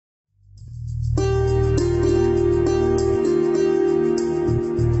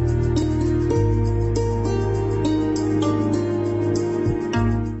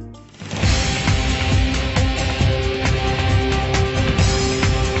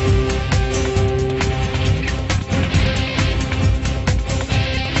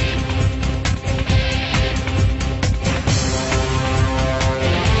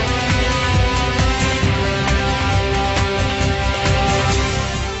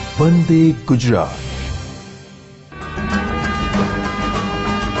વંદે ગુજરાત.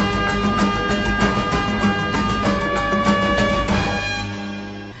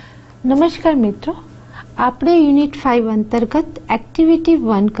 નમસ્કાર મિત્રો, આપણે યુનિટ 5 અંતર્ગત એક્ટિવિટી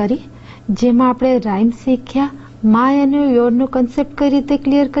 1 કરી, જેમાં આપણે રાઇમ શીખ્યા, માય અને યોરનો કન્સેપ્ટ કઈ રીતે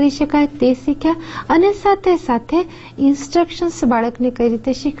ક્લિયર કરી શકાય તે શીખ્યા અને સાથે સાથે ઇન્સ્ટ્રક્શન્સ બાળકને કઈ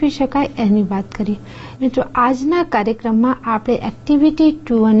રીતે શીખવી શકાય એની વાત કરી. મિત્રો, આજના કાર્યક્રમમાં આપણે એક્ટિવિટી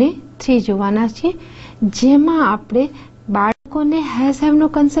 2 અને 3 જોવાના છીએ, જેમાં આપણે બાળકોને હેઝ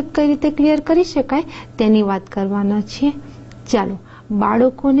હેવનો કન્સેપ્ટ કઈ રીતે ક્લિયર કરી શકાય તેની વાત કરવાના છીએ. ચાલો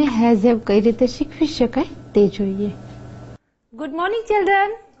બાળકોને હેઝ હેવ કઈ રીતે શીખવી શકાય તે જોઈએ. Good morning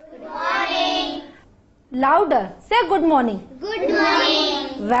children. Good morning. Louder. Say good morning. Good morning.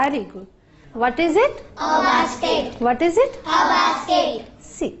 Very good. What is it? A basket. What is it? A basket.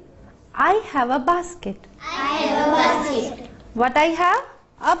 See, I have a basket. I have a basket. What I have?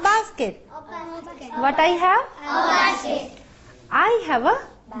 A basket. A basket. What I have? A basket. I have a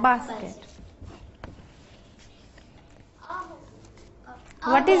basket.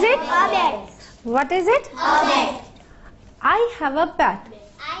 What is it? A bat. What is it? A bat. I have a bat.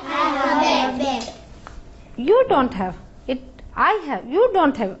 I have a bat. You don't have it. I have. You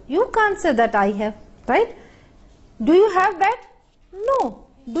don't have. You can't say that I have, right? Do you have bat? No.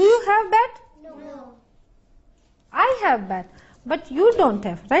 Do you have bat? No. I have bat, but you don't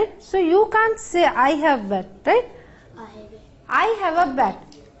have, right? So you can't say I have bat, right? I have a bat.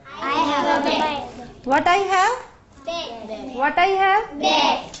 I have a bat. What I have? Bat. What I have?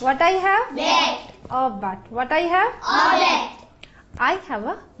 Bat. What I have? Bat. A bat. What I have? A bat. I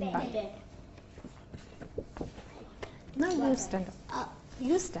have a bat. Now you stand up.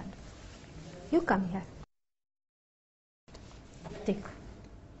 You stand up. You come here. Take.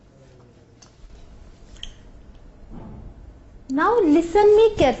 Now listen me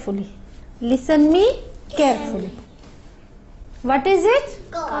carefully. Listen me carefully. What is it?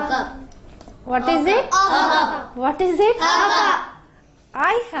 Cup. What is it? A cup. What is it? A cup.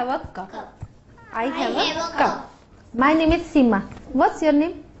 I have a cup. I have a have a cup. My name is Seema. What's your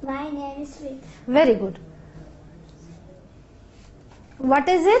name? My name is Sweet. Very good. What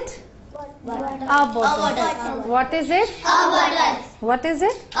is it? A bottle. What is it? A bottle. What is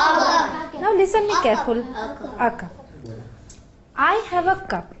it? A bottle. Now listen me carefully. A cup. I have a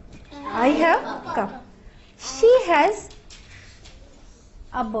cup. I have a cup. She has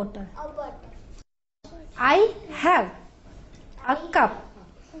a bottle. A bottle. I have a cup.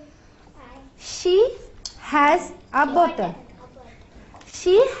 She has a bottle.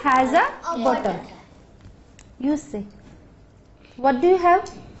 She has a bottle. You say. What do you have?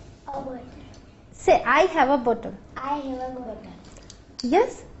 A bottle. Say, I have a bottle. I have a bottle.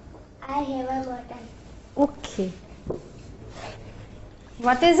 Yes? I have a bottle. Okay.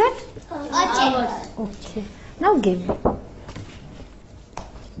 What is it? A chair. Okay. Now give me.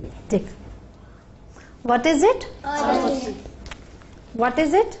 Take. What is it? A chair. What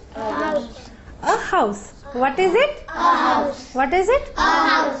is it? A house. A house. What is it? A house. What is it? A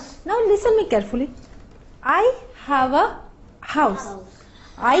house. Now listen me carefully. I have a house.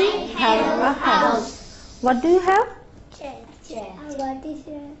 I have a house. What do you have? Chair. Chair. What is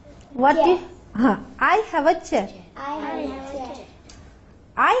your? What do Chair. you? I have a chair. I have a chair.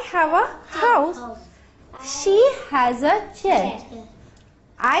 I have a house. She has a chair.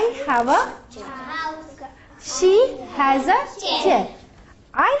 I have a. House. She has a chair.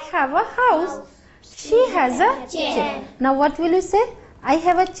 I have a house. She has a chair. Now what will you say? I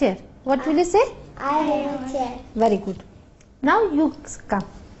have a chair. What will you say? I have a chair. Very good. Now you come.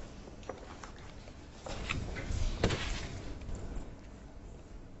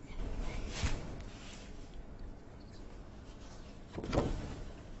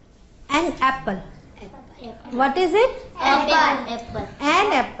 An apple. What is it? Apple.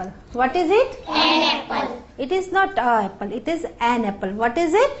 An apple. What is it? An apple. It is not a apple. It is an apple. What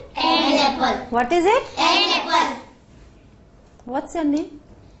is it? An apple. What is it? An apple. What's your name?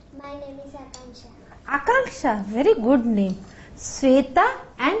 My name is Akansha. Akanksha. Very good name. Sweta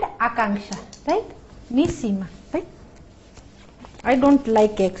and Akanksha. Right? Me Seema. Right? I don't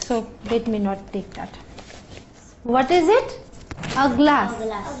like egg, so let me not take that. What is it? A glass.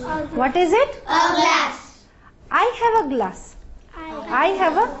 What is it? A glass. I have a glass. I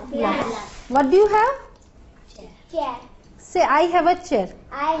have a glass. What do you have? Chair. Say, I have a chair.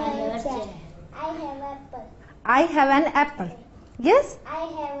 I have a chair. I have apple. I have an apple. Yes? I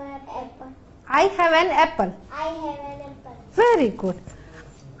have an apple. I have an apple. I have an apple. Very good.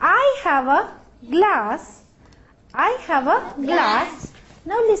 I have a glass. I have a glass.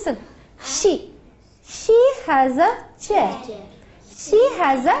 Now listen. She has a chair. She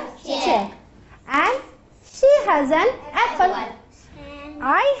has a chair. And she has an apple. And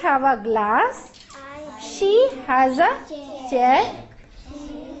I have a glass. She has a chair.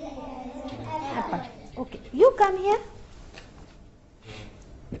 Apple. Okay, you come here.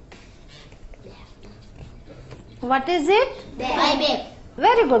 What is it? Bible.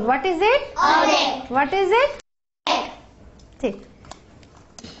 Very good. What is it? Orange. What is it? Take.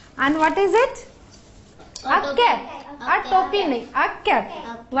 And what is it? A cap. A topi nahi. A cap.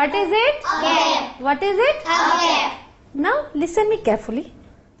 What is it? Cap. What is it? Cap. Now listen me carefully.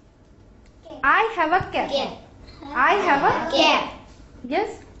 I have a cap. Cap. I have a Cap. Yes.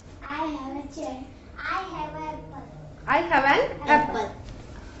 I have a chair. I have an apple. I have an apple.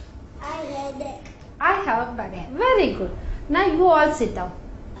 I have a bag. I have a bag. Very good. Now you all sit down.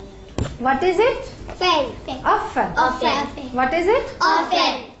 What is it? Pen. A fan. A pen. What is it? A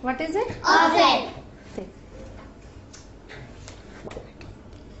pen. What is it? A pen. Take.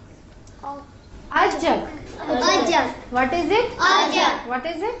 A jug. A jug. What is it? A jug. What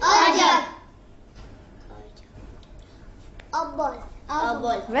is it? A jug. A ball. A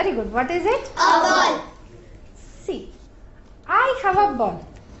ball. Very good. What is it? A ball. See. I have a ball.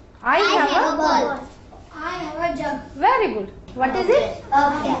 I have a ball. I have a jug. Very good. What is it?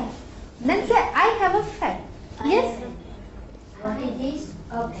 A pen. Then say I have a fan. Yes. What is this?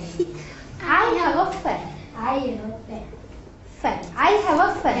 A pen. I have a fan. I have a pen. Fan. I have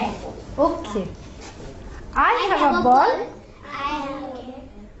a fan. Okay. I have a ball. I have a cap.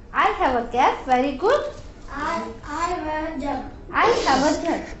 I have a cap. Very good. I have a jug. I have a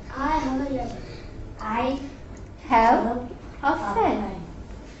jug. I have a jug. I Have a fan.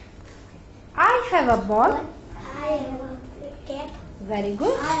 I have a ball. I have a cap. Very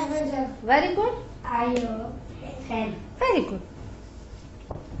good. I have a jug. Very good. I have a pen. Very good.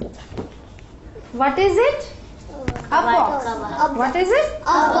 What is it? A box. What is it? A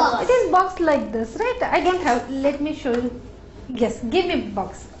box. It is box like this, right? I don't have. Let me show you. Yes, give me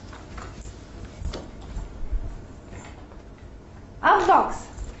box. A box,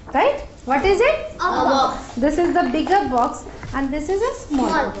 right? What is it? A box. This is the bigger box, and this is a small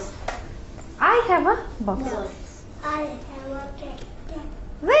box. I have a box. I have a cap.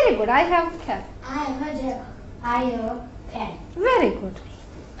 Very good. I have cap. I have a jug. I have a pen. Very good.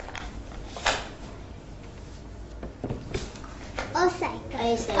 A cycle.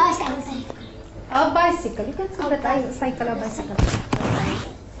 A cycle. A bicycle. You can say that I cycle a bicycle.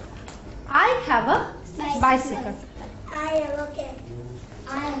 I have a bicycle. I have a cap.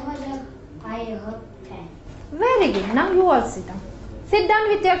 I have a jug. I have a pen. Very good. Now you all sit down. Sit down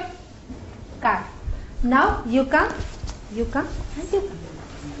with your card. Now you come, and you come.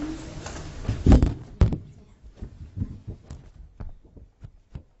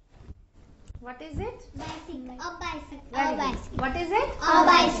 What is it? Bicycle. A bicycle. Very good. What is it? A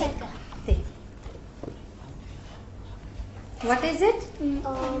bicycle. Say. What is it? A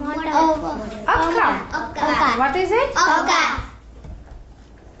car. A car. What is it? A car.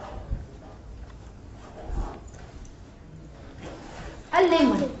 A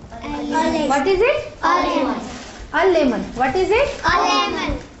lemon. A What is it? lemon. A lemon. What is it? A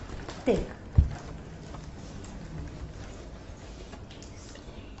lemon. Take.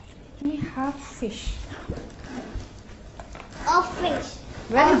 We have fish. A fish.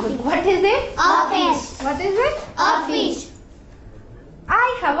 Very good. What is it? A fish. What is it? A fish.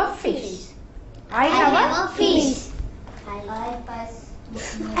 I have a fish. I I have have a fish.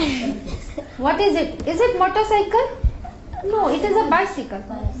 What is it? Is it motorcycle? No, it is a bicycle.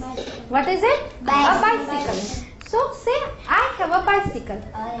 What is it? A bicycle. So say I have a bicycle.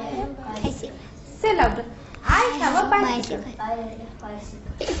 Say louder. I have a bicycle. I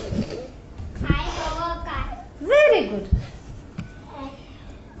have a car. Very good.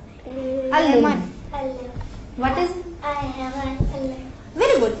 A lemon. A lemon. What is? I have a lemon.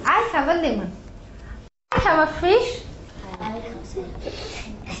 Very good. I have a lemon. I have a fish.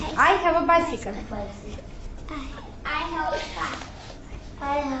 I have a bicycle. I have a car.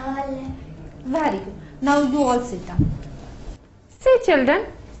 I have a lemon. Very good. Now you all sit down. Say children,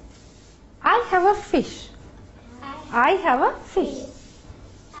 I have a fish. I have a fish.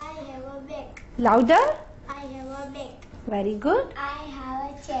 I have a bag. Louder. I have a bag. Very good. I have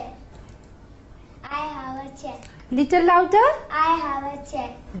a chair. I have a chair. Little louder. I have a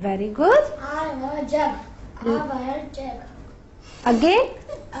chair. Very good. I have a jug. I have a jug. Again.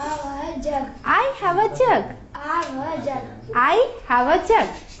 I have a jug. I have a jug. I have a jug. I have a jug.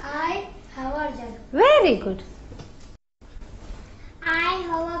 I have a jug. Very good. I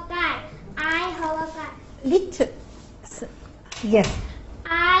have a car. I have a car. Little. Yes.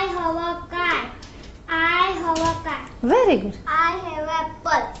 I have a car. I have a car. Very good. I have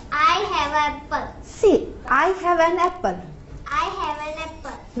apple. I have apple. C. I have an apple. I have an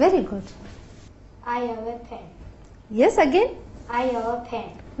apple. Very good. I have a pen. Yes, again. I have a pen.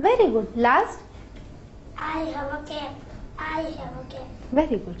 Very good. Last. I have a cap. I have a cap.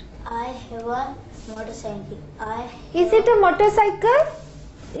 Very good. I have a motorcycle. Is it a motorcycle?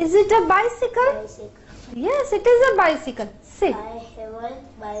 Is it a bicycle? Bicycle. Yes, it is a bicycle. Say. I have a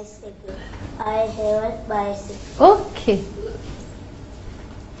bicycle. I have a bicycle. Okay.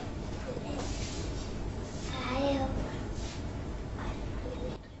 I have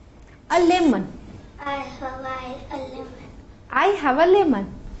A lemon. a lemon. I have a lemon.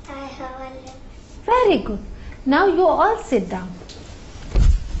 I have a lemon. Very good. Now you all sit down.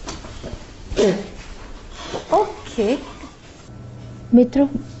 Okay. મિત્રો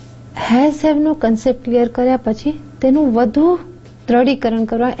has હેવનો concept clear કર્યા પછી તેનું વધુ દ્રઢીકરણ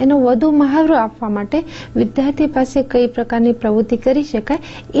કરવા એનો વધુ મહાવરો આપવા માટે વિદ્યાર્થી પાસે કઈ પ્રકારની પ્રવૃત્તિ કરી શકાય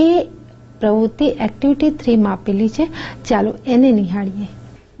એ પ્રવૃત્તિ એક્ટિવિટી 3 માં આપેલી છે. ચાલો એને નિહાળીએ.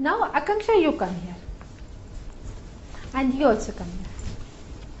 Now Akanksha, you come here. And you also come here.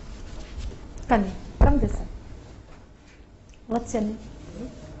 Come here. Come this side. What's your name?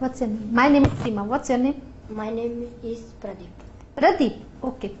 What's your name? My name is Seema. What's your name? My name is Pradeep. Pradeep.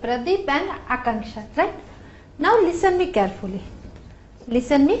 Okay. Pradeep and Akanksha. Right? Now listen me carefully.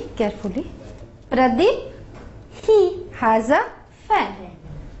 Listen me carefully. Pradeep, he has a fan.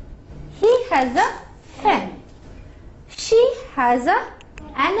 He has a fan. She has an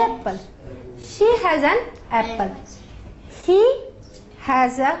apple. She has an apple. He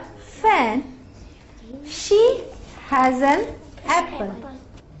has a fan. She has an apple.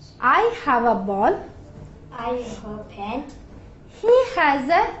 I have a ball. I have a pen. He has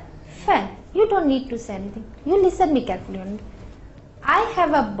a fan. You don't need to say anything. You listen me carefully only. I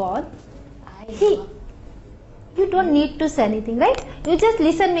have a ball. You don't need to say anything, right? You just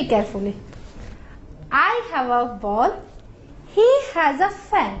listen me carefully. I have a ball. He has a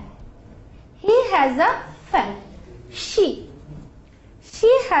fan. He has a fan. She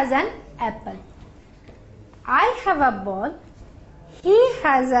has an apple. I have a ball. He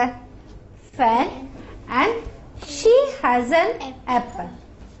has a fan and she has an apple.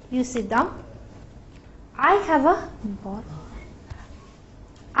 You sit down. I have a ball.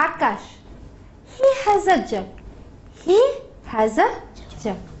 Akash, he has a jug. He has a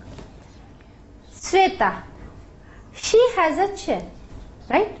jug. Sweta, she has a chair.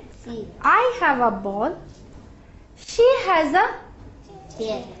 Right? I have a ball. She has a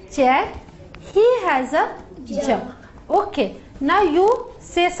chair. He has a jug. Okay. Now you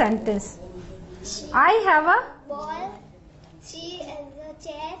say sentence. I have a Ball. She has a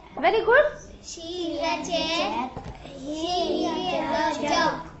chair. very good. She is a chair. He is a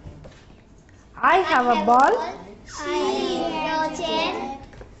jug. I have a ball. She is a chair.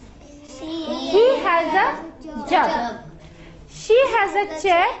 He has a jug. She has a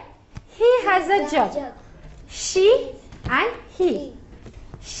chair. He has a jug. She and he.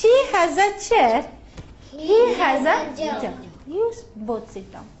 She has a chair. He has a jug. You both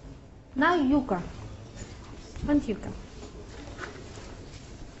sit down. Now you come. And you come.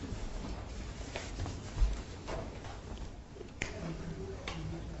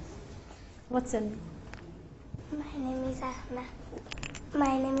 What's your name? My name is Ahna.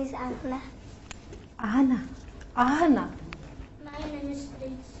 My name is Ahna. Ahana. Ahana. My name is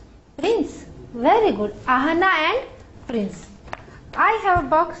Prince. Prince. Very good. Ahana and Prince. I have a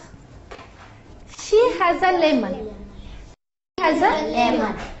box. She has a lemon. He has a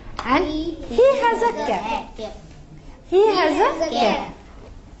lemon. And he has a cap. He has a cap.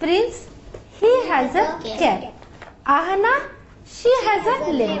 Prince, he has a cap. Ahana, she has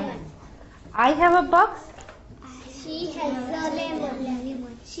a lemon. I have a box. She has a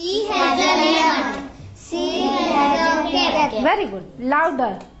lemon. She has a lemon. She has a cap. Very good.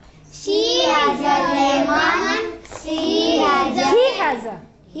 Louder. She has a lemon. She has a. He has a.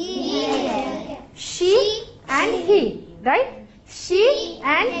 He has a. She and he. Right? She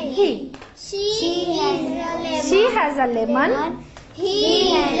and he. She has a lemon. She has a lemon.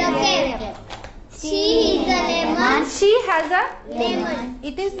 He has a cap. She is a lemon. She has a Lemon.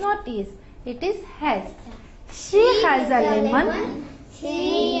 It is not is. It is has. She has a lemon.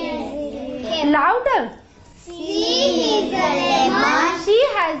 She has a cap. Louder. She is a lemon. She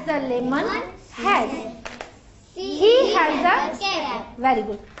has a lemon. Has. He has a cap. Very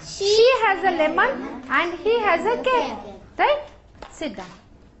good. She has a lemon and he has a cap. Right? Sit down.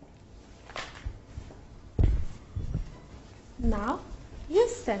 Now you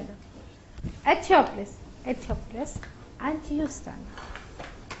stand up. At your place. At your place. And you stand up.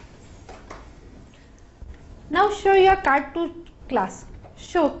 Now show your card to class.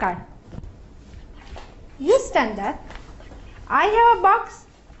 Show card. You stand there. I have a box.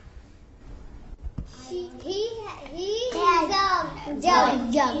 He has a jug.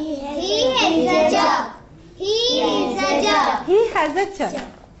 He has a jug. He is a jug. He has a jug.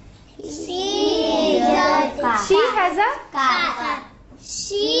 She is a car. She has a Car.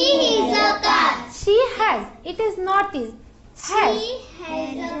 She is a car. She has. It is not is. Has. She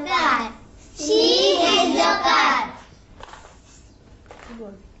has a car. She has a car.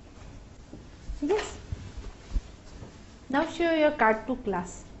 Good. Yes. Now show your card to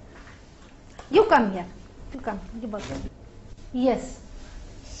class. You come here. You come. You both. Yes.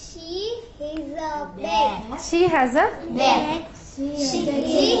 She is a bag. She has a Bag. She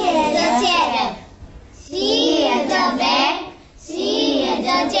has a chair. She has a bag. She has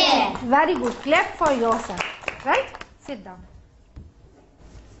a chair. very good. Clap for yourself. Right? Sit down.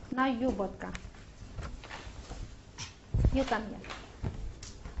 Now you both come. You come here.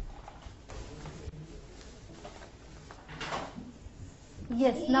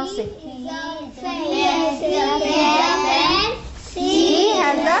 Yes, now say.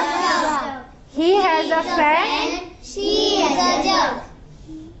 He has a fan. She has a jug.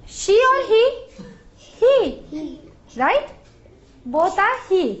 She or he? He. Right? Both are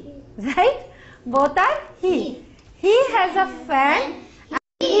he. Right? Both are he. He has a fan and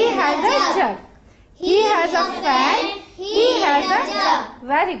he has a jug. He has a fan. He has a jug.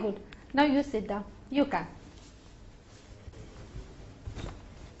 Very good. Now you sit down. You can.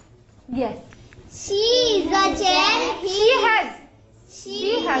 Yes. She is a chair. She has.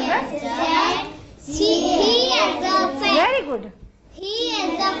 He has a fan. Very good. He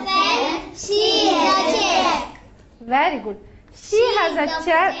has a fan. She has a chair. Very good. She has a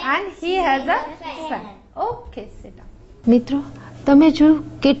chair and he has a fan. Okay, sit down. મિત્રો તમે જોયું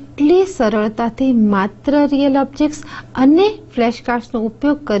કેટલી સરળતાથી માત્ર real objects અને flash કાર્ડ્સનો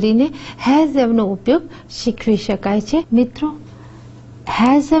ઉપયોગ કરીને has હેવનો ઉપયોગ શીખવી શકાય છે. મિત્રો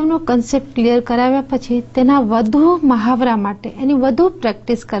હેઝ હેવનો કન્સેપ્ટ ક્લિયર કરાવ્યા પછી તેના વધુ મહાવરા માટે એની વધુ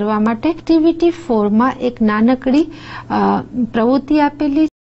પ્રેક્ટિસ કરવા માટે એક્ટિવિટી 4 માં એક નાનકડી પ્રવૃત્તિ આપેલી